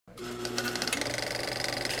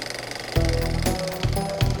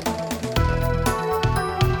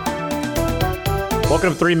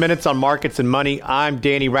Welcome to 3 Minutes on Markets and Money. I'm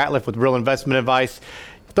Danny Ratliff with Real Investment Advice.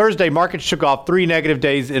 Thursday, markets shook off 3 negative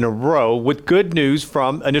days in a row with good news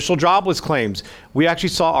from initial jobless claims. We actually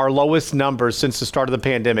saw our lowest numbers since the start of the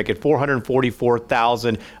pandemic at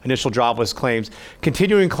 444,000 initial jobless claims.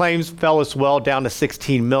 Continuing claims fell as well, down to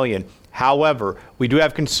 16 million. However, we do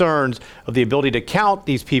have concerns of the ability to count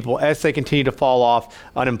these people as they continue to fall off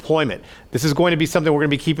unemployment. This is going to be something we're going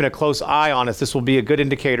to be keeping a close eye on, as this will be a good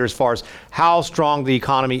indicator as far as how strong the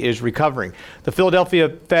economy is recovering. The Philadelphia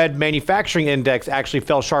Fed Manufacturing Index actually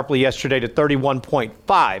fell sharply yesterday to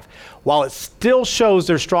 31.5. While it still shows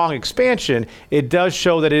their strong expansion, it does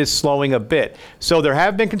show that it is slowing a bit. So there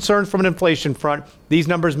have been concerns from an inflation front. These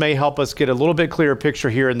numbers may help us get a little bit clearer picture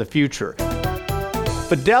here in the future.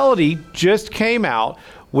 Fidelity just came out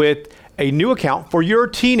with a new account for your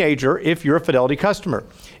teenager if you're a Fidelity customer.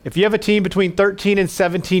 If you have a teen between 13 and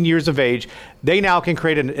 17 years of age, they now can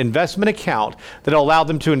create an investment account that will allow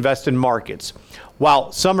them to invest in markets.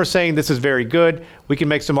 While some are saying this is very good, we can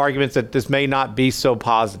make some arguments that this may not be so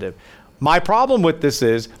positive. My problem with this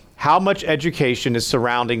is how much education is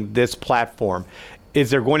surrounding this platform. Is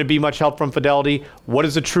there going to be much help from Fidelity? What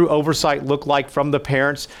does the true oversight look like from the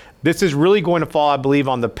parents? This is really going to fall, I believe,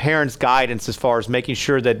 on the parents' guidance as far as making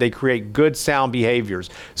sure that they create good, sound behaviors.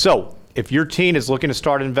 So if your teen is looking to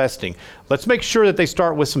start investing, let's make sure that they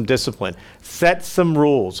start with some discipline. Set some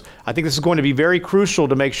rules. I think this is going to be very crucial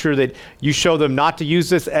to make sure that you show them not to use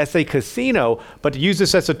this as a casino, but to use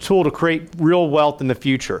this as a tool to create real wealth in the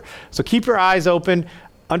future. So keep your eyes open.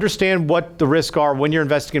 Understand what the risks are when you're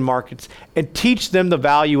investing in markets, and teach them the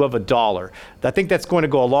value of a dollar. I think that's going to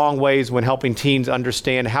go a long ways when helping teens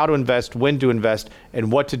understand how to invest, when to invest, and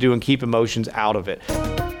what to do, and keep emotions out of it.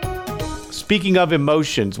 Speaking of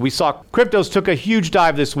emotions, we saw cryptos took a huge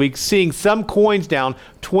dive this week, seeing some coins down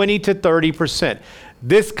 20 to 30%.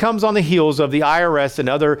 This comes on the heels of the IRS and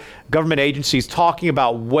other government agencies talking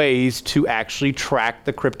about ways to actually track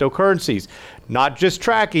the cryptocurrencies. Not just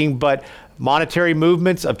tracking, but monetary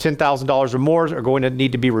movements of $10,000 or more are going to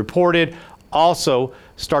need to be reported. Also,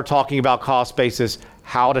 start talking about cost basis,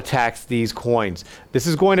 how to tax these coins. This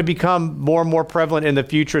is going to become more and more prevalent in the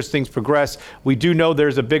future as things progress. We do know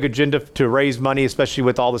there's a big agenda to raise money, especially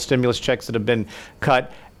with all the stimulus checks that have been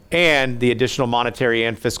cut and the additional monetary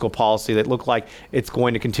and fiscal policy that look like it's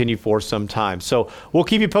going to continue for some time. So we'll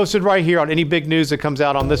keep you posted right here on any big news that comes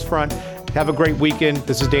out on this front. Have a great weekend.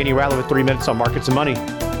 This is Danny Ratliff with 3 Minutes on Markets and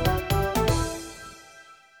Money.